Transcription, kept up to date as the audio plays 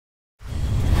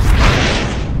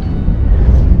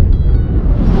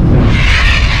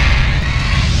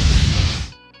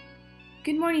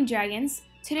morning, Dragons!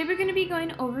 Today we're going to be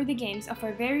going over the games of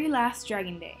our very last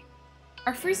Dragon Day.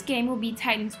 Our first game will be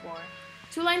Titan's War.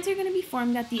 Two lines are going to be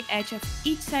formed at the edge of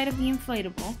each side of the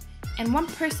inflatable, and one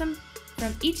person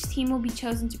from each team will be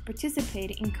chosen to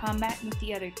participate in combat with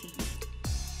the other team.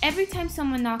 Every time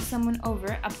someone knocks someone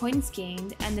over, a point is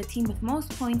gained, and the team with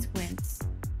most points wins.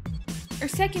 Our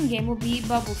second game will be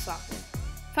Bubble Soccer.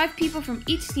 5 people from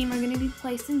each team are going to be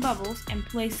placed in bubbles and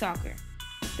play soccer.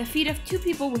 The feet of 2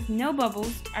 people with no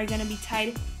bubbles are going to be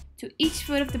tied to each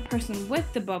foot of the person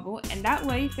with the bubble, and that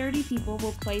way 30 people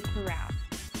will play per round.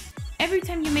 Every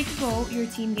time you make a goal, your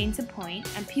team gains a point,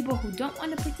 and people who don't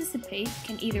want to participate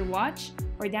can either watch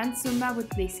or dance Zumba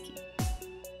with Whiskey.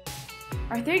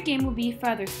 Our third game will be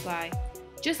Feathers Fly.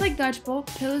 Just like dodgeball,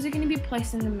 pillows are going to be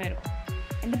placed in the middle,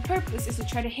 and the purpose is to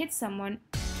try to hit someone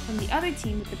from the other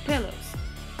team with the pillows.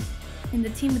 And the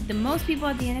team with the most people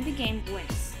at the end of the game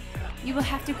wins. You will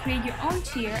have to create your own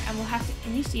cheer and will have to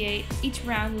initiate each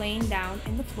round laying down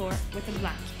in the floor with a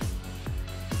blanket.